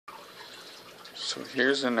So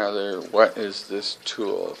here's another what is this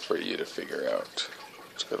tool for you to figure out.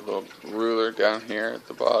 It's got a little ruler down here at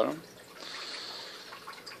the bottom.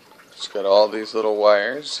 It's got all these little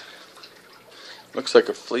wires. Looks like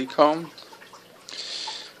a flea comb,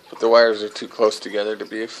 but the wires are too close together to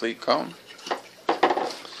be a flea comb.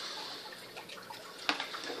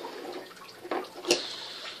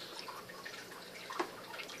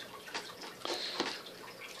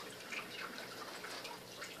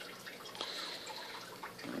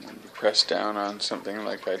 Press down on something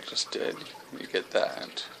like I just did, you get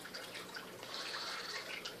that.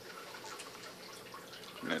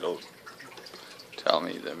 And it'll tell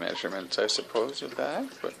me the measurements, I suppose, of that.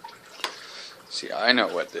 But see, I know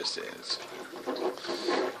what this is.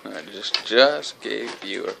 I just gave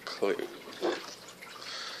you a clue.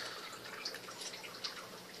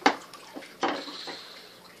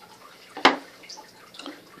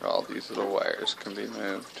 All these little wires can be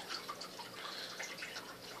moved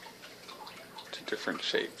different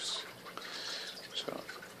shapes. So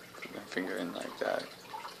put my finger in like that,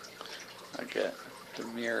 I get the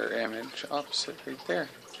mirror image opposite right there.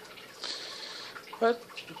 But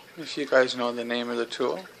if you guys know the name of the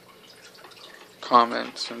tool,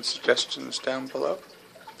 comments and suggestions down below,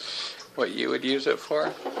 what you would use it for,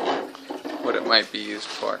 what it might be used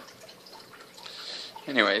for.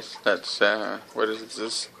 Anyways, that's what is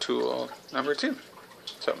this tool number 2.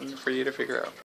 Something for you to figure out.